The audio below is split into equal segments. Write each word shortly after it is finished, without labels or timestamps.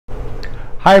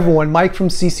Hi everyone, Mike from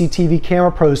CCTV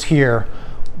Camera Pros here.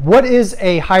 What is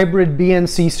a hybrid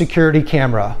BNC security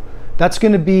camera? That's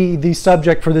going to be the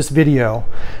subject for this video.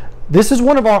 This is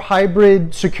one of our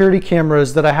hybrid security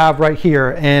cameras that I have right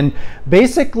here, and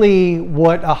basically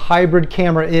what a hybrid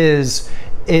camera is,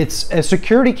 it's a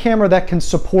security camera that can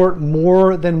support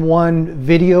more than one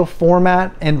video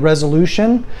format and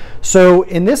resolution. So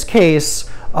in this case,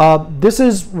 this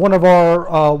is one of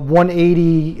our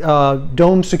 180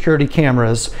 dome security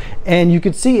cameras, and you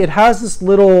can see it has this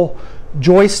little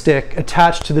joystick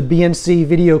attached to the BNC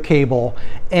video cable,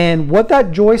 and what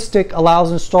that joystick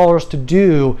allows installers to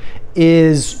do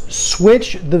is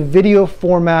switch the video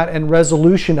format and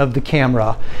resolution of the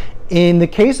camera. In the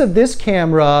case of this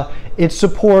camera, it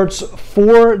supports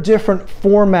 4 different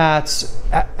formats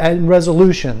and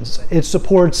resolutions. It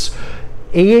supports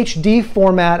HD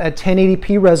format at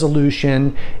 1080p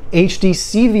resolution,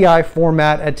 HD-CVI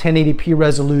format at 1080p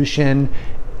resolution,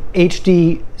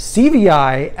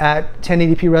 HD-CVI at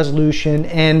 1080p resolution,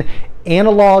 and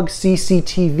analog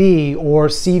CCTV or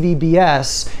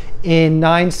CVBS in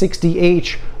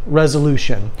 960H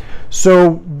resolution.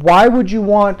 So why would you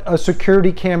want a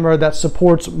security camera that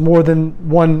supports more than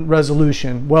one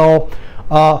resolution? Well,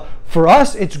 for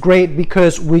us, it's great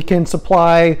because we can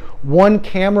supply one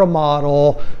camera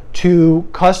model to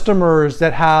customers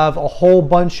that have a whole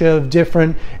bunch of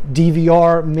different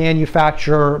DVR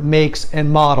manufacturer makes and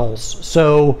models.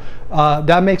 So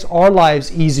that makes our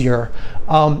lives easier.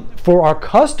 For our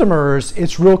customers,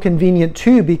 it's real convenient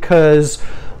too, because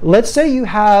let's say you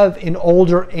have an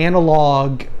older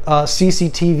analog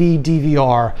CCTV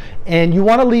DVR and you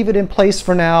want to leave it in place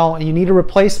for now and you need a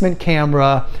replacement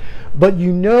camera, but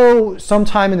you know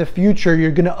sometime in the future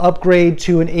you're going to upgrade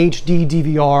to an HD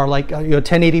DVR, like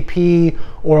 1080p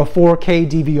or a 4K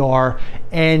DVR,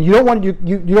 and you don't want you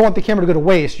don't want the camera to go to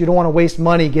waste. You don't want to waste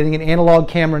money getting an analog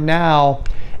camera now,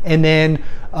 and then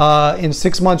in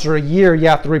 6 months or a year you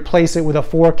have to replace it with a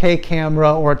 4K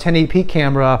camera or a 1080p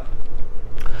camera.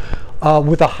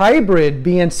 With a hybrid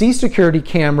BNC security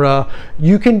camera,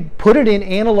 you can put it in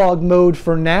analog mode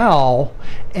for now,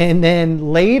 and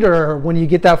then later when you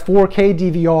get that 4K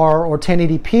DVR or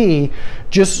 1080p,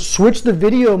 just switch the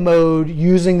video mode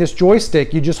using this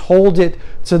joystick. You just hold it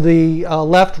to the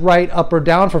left, right, up, or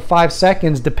down for 5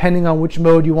 seconds depending on which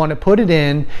mode you want to put it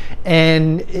in,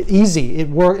 and easy.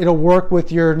 It'll work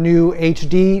with your new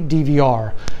HD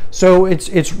DVR. So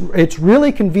it's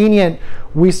really convenient.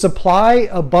 We supply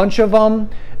a bunch of them.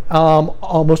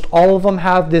 Almost all of them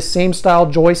have this same style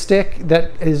joystick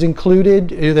that is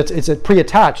included. It's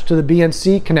pre-attached to the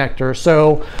BNC connector.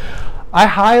 So I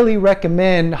highly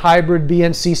recommend hybrid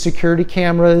BNC security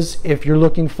cameras if you're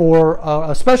looking for,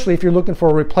 especially if you're looking for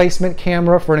a replacement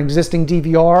camera for an existing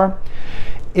DVR.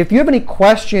 If you have any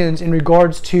questions in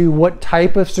regards to what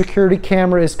type of security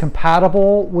camera is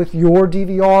compatible with your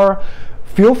DVR,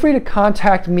 feel free to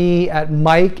contact me at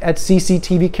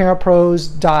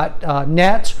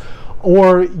mike@cctvcamerapros.net,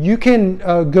 or you can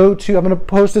go to, I'm going to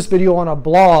post this video on a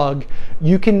blog.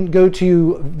 You can go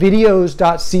to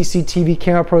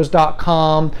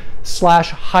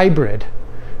videos.cctvcamerapros.com/hybrid.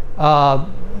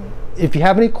 If you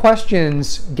have any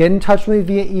questions, get in touch with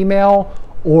me via email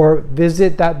or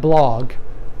visit that blog.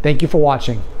 Thank you for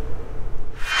watching.